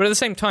 But at the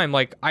same time,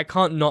 like, I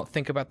can't not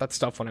think about that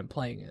stuff when I'm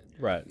playing it.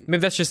 Right. Maybe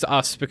that's just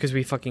us because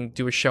we fucking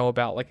do a show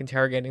about, like,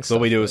 interrogating stuff.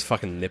 All we do is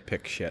fucking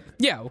nitpick shit.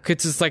 Yeah,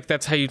 because it's like,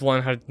 that's how you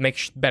learn how to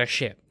make better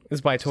shit,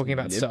 is by talking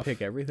about stuff.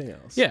 Nitpick everything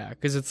else. Yeah,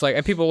 because it's like,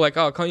 and people are like,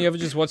 oh, can't you ever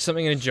just watch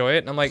something and enjoy it?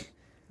 And I'm like,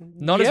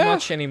 not as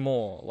much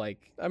anymore. Like,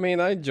 I mean,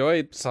 I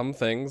enjoy some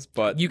things,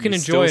 but you can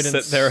enjoy it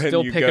and sit there still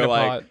and you pick go it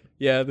like, apart.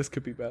 yeah, this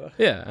could be better.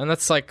 Yeah, and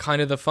that's like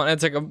kind of the fun.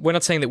 It's like, we're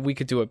not saying that we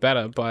could do it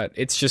better, but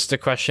it's just a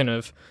question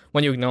of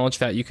when you acknowledge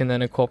that, you can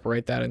then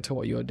incorporate that into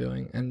what you're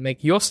doing and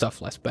make your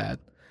stuff less bad.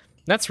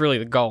 That's really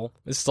the goal,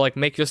 is to like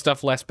make your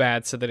stuff less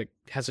bad so that it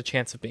has a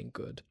chance of being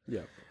good.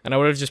 Yeah. And I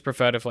would have just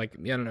preferred if, like,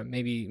 I don't know,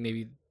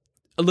 maybe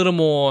a little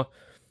more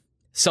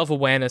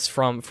self-awareness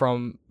from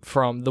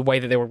the way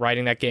that they were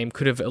writing that game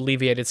could have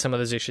alleviated some of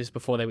those issues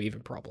before they were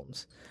even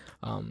problems.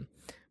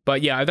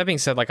 But yeah, that being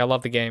said, like, I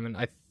love the game, and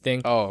I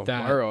think that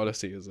Mario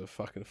Odyssey is a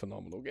fucking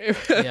phenomenal game.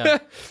 yeah,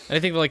 and I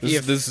think like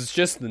this is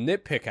just the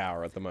nitpick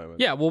hour at the moment.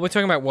 Yeah, well, we're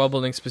talking about world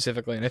building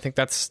specifically, and I think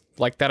that's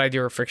like that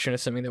idea of friction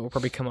is something that will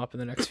probably come up in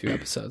the next few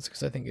episodes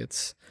because I think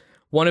it's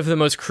one of the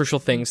most crucial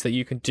things that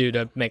you can do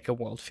to make a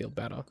world feel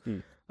better.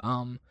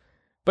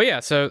 But yeah,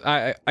 so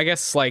I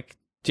guess, like,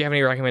 do you have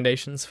any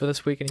recommendations for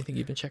this week? Anything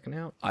you've been checking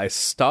out? I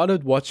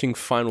started watching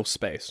Final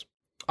Space.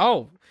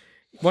 Oh,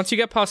 once you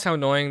get past how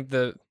annoying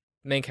the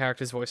main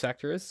character's voice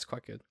actor is, it's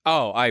quite good.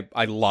 Oh,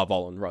 I love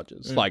Olin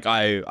Rogers. Like,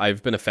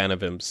 I've been a fan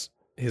of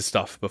his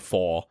stuff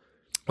before.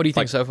 What do you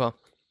think so far?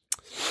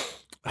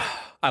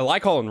 I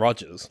like Holland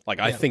Rogers. Like,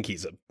 I Yeah. think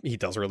he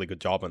does a really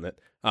good job in it.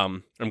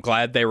 I'm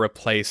glad they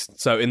replaced.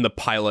 So in the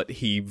pilot,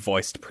 he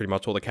voiced pretty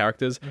much all the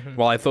characters.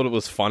 While I thought it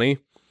was funny,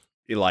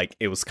 it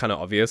was kind of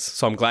obvious.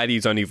 So I'm glad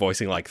he's only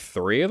voicing like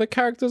 3 of the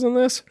characters in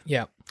this.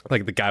 Yeah.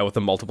 Like the guy with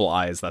the multiple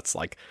eyes. That's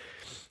like,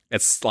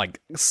 it's like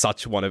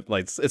such one of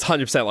like it's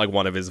 100% like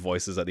one of his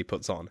voices that he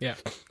puts on. Yeah.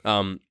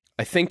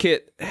 I think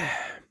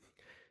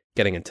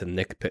getting into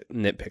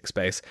nitpick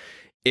space,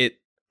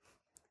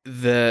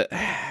 the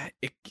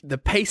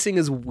pacing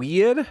is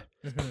weird.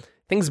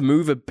 Things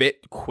move a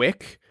bit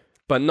quick,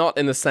 but not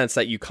in the sense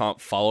that you can't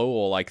follow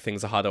or like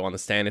things are hard to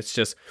understand. It's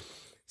just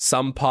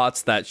some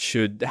parts that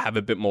should have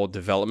a bit more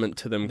development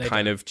to them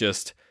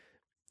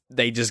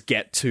they just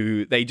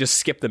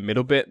skip the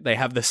middle bit. They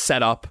have the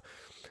setup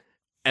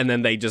and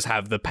then they just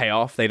have the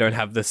payoff. They don't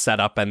have the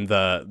setup and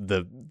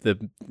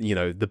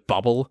the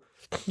bubble.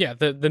 Yeah,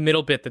 the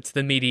middle bit that's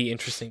the meaty,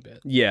 interesting bit.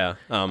 Yeah.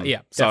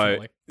 Yeah,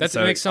 definitely. It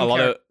makes some a lot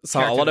of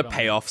development.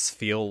 payoffs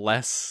feel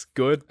less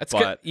good. That's but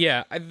good.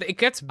 Yeah, it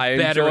gets I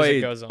better as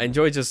it goes on. I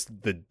enjoy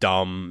just the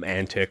dumb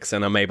antics,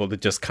 and I'm able to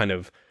just kind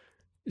of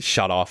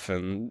shut off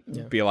and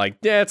be like,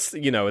 yeah,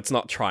 it's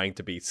not trying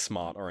to be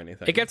smart or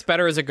anything. It gets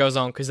better as it goes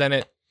on because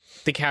then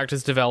the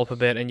characters develop a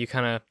bit, and it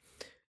kind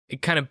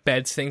of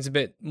beds things a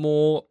bit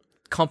more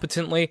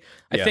competently.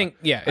 I think,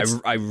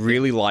 I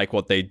really like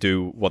what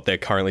they're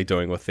currently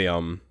doing with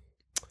the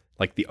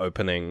like the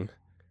opening.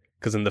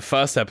 Because in the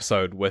first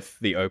episode with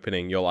the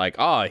opening, you're like,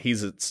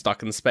 he's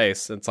stuck in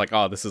space. It's like,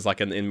 this is like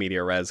an in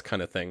media res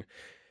kind of thing.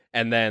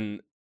 And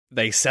then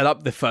they set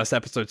up the first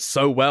episode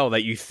so well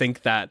that you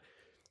think that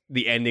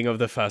the ending of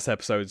the first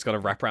episode is going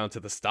to wrap around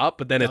to the start,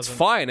 but then it's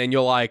fine. And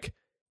you're like,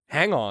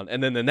 hang on.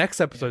 And then the next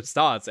episode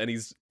starts and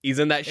he's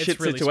in that shit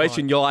really situation.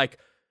 smart. You're like,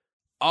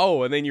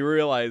 and then you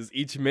realize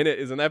each minute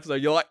is an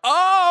episode. You're like,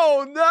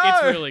 oh no,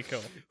 it's really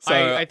cool. So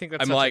I think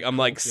that's I'm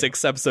like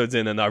 6 episodes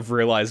in, and I've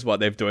realized what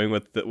they're doing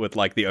with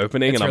like the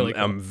opening, It's and really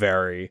cool. I'm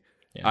very,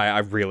 I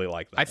really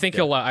like that. I think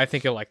you'll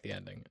like the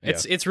ending.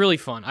 It's really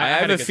fun. I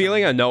have a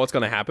feeling I know what's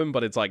going to happen,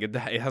 but it's like it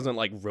hasn't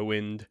like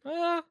ruined.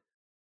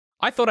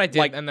 I thought I did,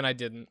 Like- and then I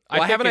didn't.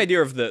 I have an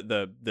idea of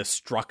the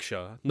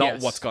structure, not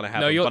Yes. what's going to No,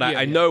 happen, you'll- but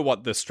I yeah. know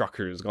what the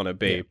structure is going to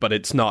be. Yeah. But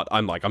it's not.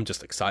 I'm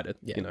just excited.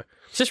 Yeah. You know.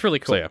 It's just really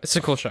cool. So, yeah. It's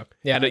a cool show.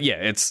 Yeah,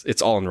 And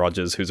it's Olin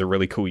Rogers, who's a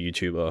really cool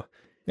YouTuber.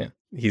 Yeah.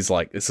 He's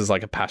like, this is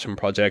like a passion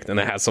project, and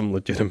it has some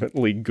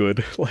legitimately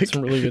good like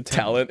some really good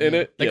talent in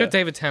it. They Yeah. got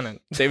David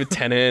Tennant. David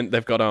Tennant.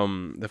 They've got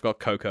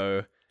Coco.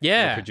 In the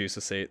Yeah,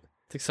 producer seat.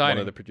 it's exciting. One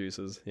of the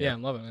producers. yeah,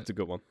 I'm loving It's it. a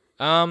good one.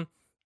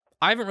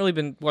 I haven't really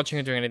been watching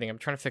or doing anything. I'm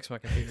trying to fix my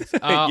computers.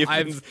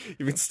 You've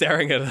been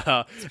staring at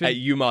driving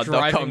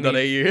umar.com.au.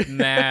 me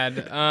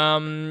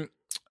mad.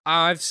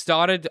 I've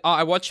started.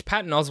 I watched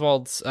Patton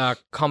Oswalt's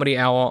comedy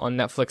hour on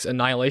Netflix,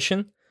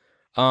 Annihilation.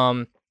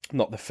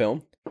 Not the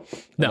film.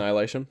 No.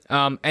 Annihilation.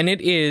 And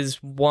it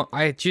is one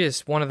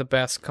of the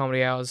best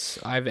comedy hours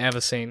I've ever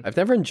seen. I've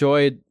never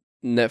enjoyed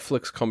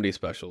Netflix comedy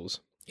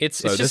specials. It's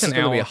So just this is an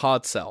going to hour. be a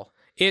hard sell.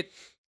 It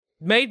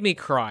made me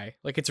cry.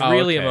 Like it's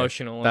really okay.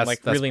 emotional That's and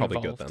like that's really probably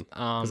involved. good then.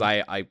 Because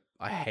I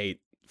hate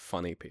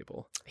funny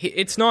people.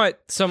 It's not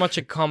so much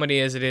a comedy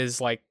as it is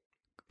like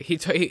he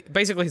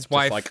basically his Just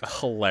wife. like a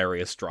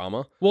hilarious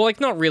drama. Well, like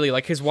not really.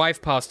 Like his wife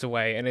passed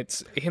away, and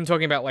it's him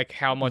talking about like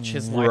how much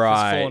his life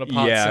has fallen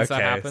apart Yeah. since Okay.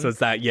 that happened. So it's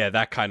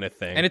that kind of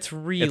thing. And it's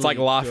really it's like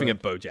laughing good.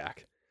 at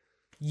BoJack.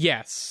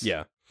 Yes.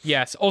 Yeah.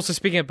 Yes. Also,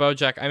 speaking of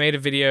BoJack, I made a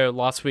video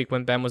last week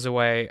when Ben was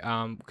away,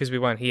 because we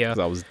weren't here. Because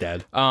I was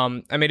dead.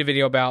 I made a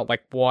video about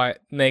like what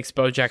makes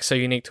BoJack so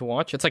unique to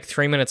watch. It's like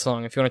 3 minutes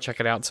long. If you want to check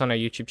it out, it's on our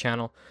YouTube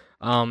channel.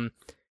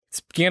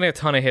 It's getting a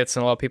ton of hits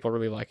and a lot of people are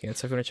really liking it.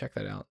 So if you want to check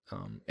that out,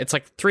 it's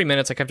like 3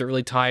 minutes. I kept it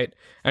really tight,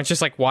 and it's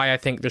just like why I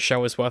think the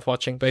show is worth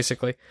watching,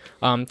 basically.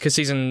 Because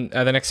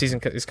the next season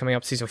is coming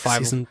up, season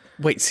 5.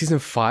 Season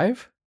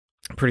 5?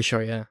 I'm pretty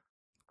sure, yeah.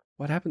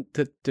 What happened?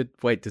 Did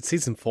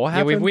season 4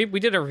 happen? Yeah, we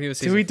did a review of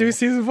season. Did we do 4.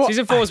 season 4?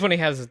 Season 4 is when he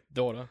has a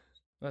daughter.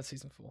 That's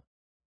season 4.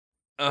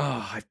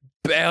 I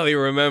barely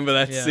remember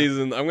that Yeah.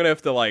 season. I'm gonna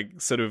have to like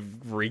sort of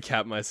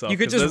recap myself. You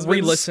could 'cause just there's been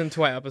re-listen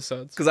to our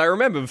episodes. because I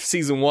remember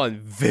season 1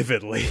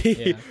 vividly,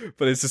 Yeah.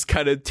 but it's just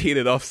kind of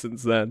teetered off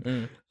since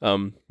then.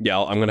 I'm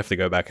gonna have to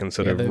go back and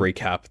sort of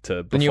recap to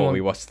new before one-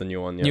 we watch the new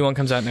one. Yeah. New one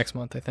comes out next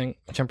month, I think,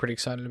 which I'm pretty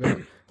excited about.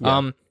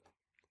 Yeah.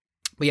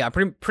 But yeah,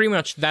 pretty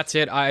much that's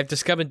it. I've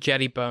discovered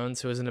Jetty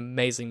Bones, who is an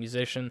amazing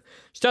musician.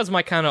 She does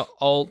my kind of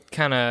alt,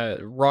 kind of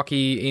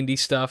rocky indie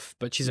stuff,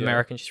 but she's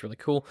American. She's really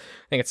cool. I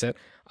think that's it.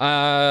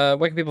 Where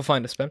can people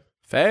find us, Ben?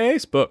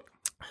 Facebook,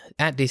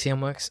 At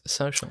DCMWorks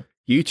Social.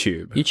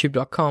 YouTube,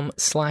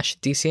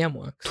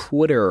 YouTube.com/DCMWorks.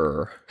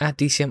 Twitter, At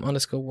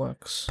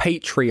DCM_works.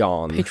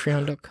 Patreon.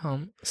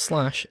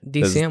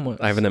 Patreon.com/DCMworks.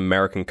 I have an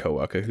American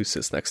coworker who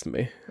sits next to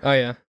me, Oh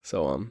yeah.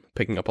 so I'm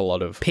picking up a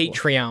lot of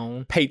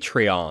Patreon.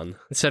 Patreon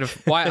Instead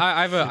of why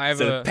I have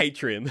instead a of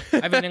Patreon. I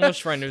have an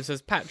English friend who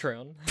says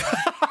Patreon.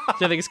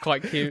 Which I think is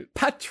quite cute.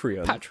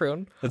 Patreon.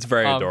 Patreon. That's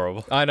very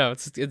adorable. I know,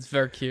 it's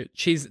very cute.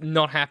 She's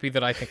not happy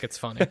that I think it's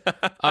funny.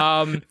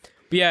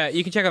 But yeah,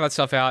 you can check all that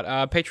stuff out.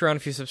 Patreon,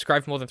 if you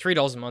subscribe for more than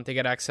 $3 a month, you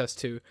get access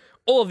to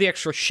all of the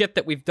extra shit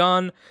that we've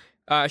done.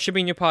 Should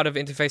be a new part of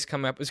Interface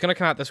coming up. It's going to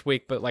come out this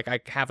week, but like I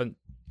haven't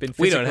been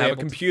physically We don't have a able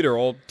to- computer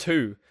or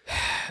two.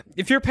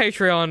 If you're a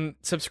Patreon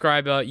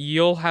subscriber,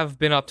 you'll have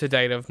been up to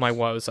date of my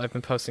woes. I've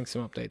been posting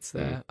some updates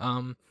there.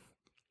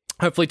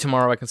 Hopefully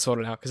tomorrow I can sort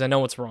it out because I know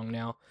what's wrong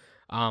now.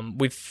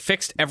 We've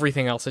fixed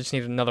everything else. I just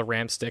need another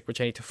RAM stick, which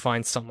I need to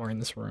find somewhere in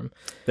this room.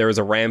 There is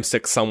a RAM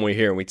stick somewhere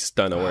here, and we just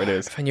don't know where it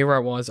is. If I knew where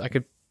it was, I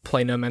could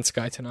play No Man's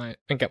Sky tonight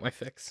and get my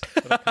fix.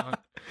 But I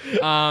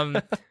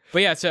can't.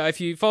 But yeah, so if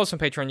you follow us on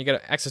Patreon, you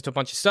get access to a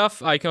bunch of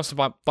stuff. You can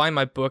also buy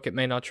my book at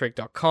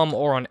maynardtrig.com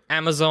or on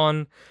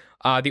Amazon.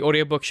 The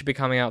audiobook should be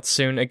coming out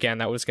soon. Again,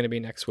 that was going to be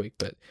next week,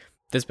 but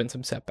there's been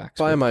some setbacks.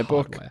 Buy with my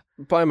book. hardware.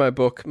 Buy my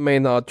book.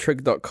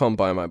 maynardtrig.com.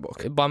 Buy my book.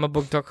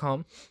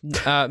 Buymybook.com,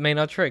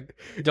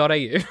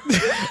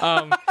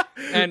 maynardtrig.au.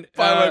 And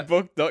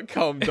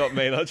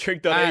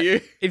Buymybook.com.maynardtrig.au.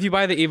 if you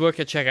buy the ebook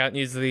at checkout and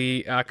use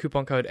the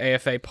coupon code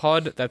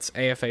AFAPOD, that's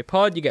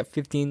AFAPOD, you get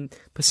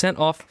 15%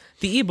 off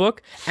the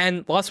ebook.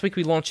 And last week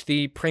we launched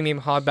the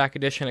premium hardback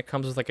edition. It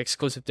comes with like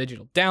exclusive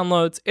digital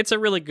downloads. It's a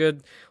really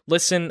good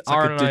listen. It's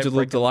like a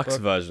digital deluxe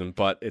version,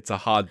 but it's a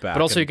hardback.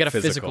 But also you and get a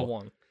physical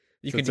one.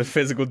 It's a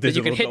physical that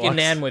digital you can hit your deluxe.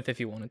 nan with if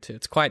you wanted to.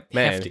 It's quite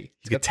Man, hefty.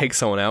 you could take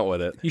someone out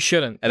with it. You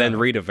shouldn't. And then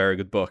read a very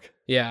good book.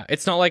 Yeah,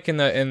 it's not like in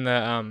that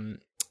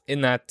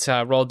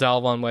Roald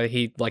Dahl one where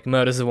he like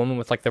murders a woman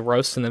with like the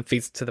roast and then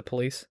feeds it to the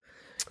police.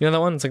 You know that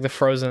one? It's like the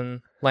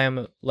frozen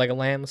lamb, like a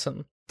lamb or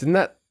something. Didn't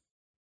that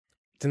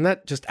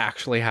just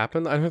actually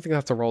happen? I don't think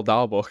that's a Roald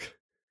Dahl book.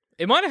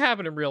 It might have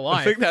happened in real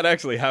life. I think that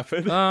actually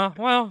happened.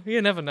 Well,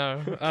 you never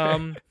know.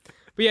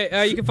 But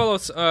yeah, you can follow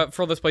us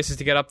for all those places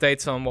to get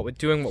updates on what we're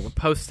doing, what we're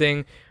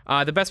posting.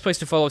 The best place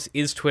to follow us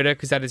is Twitter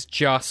because that is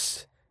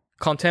just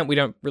content. We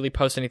don't really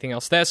post anything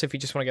else there. So if you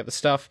just want to get the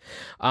stuff,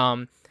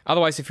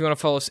 otherwise, if you want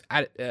to follow us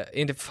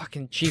into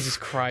fucking Jesus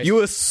Christ, You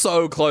were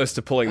so close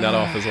to pulling that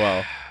off as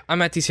well.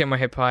 I'm at DC on my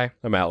hit pie.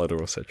 I'm at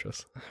Literal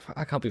Citrus.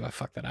 I can't believe I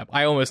fucked that up.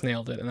 I almost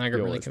nailed it, and I got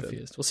really almost did.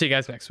 confused. We'll see you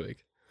guys next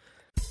week.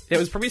 It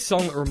was probably a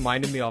song that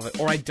reminded me of it,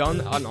 or I'd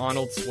done an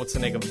Arnold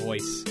Schwarzenegger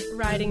voice.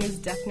 Writing is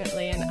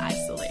definitely an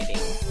isolating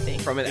thing.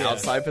 From an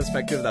outside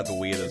perspective, that's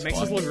weird as It makes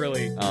fuck. us look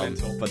really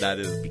mental. But that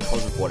is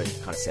Because of what it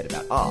kind of said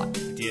about art.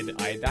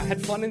 I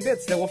had fun in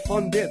bits. There were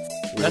fun bits.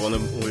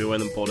 We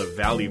went and bought a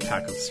value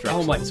pack of straps.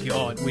 Oh my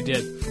god, we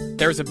did.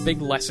 There's a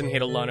big lesson here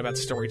to learn about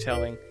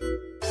storytelling.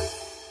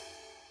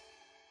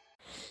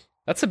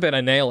 That's a bit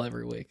I nail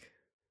every week,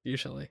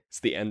 usually. it's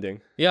the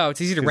ending. Yeah,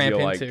 it's easy to 'Cause ramp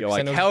you're into. You're 'cause I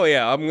like, know- hell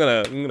yeah, I'm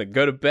gonna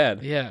go to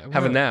bed. yeah,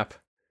 Have a well, nap.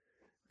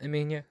 I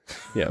mean, yeah.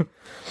 Yeah.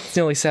 It's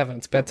nearly 7.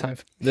 It's bedtime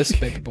for this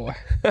baby boy.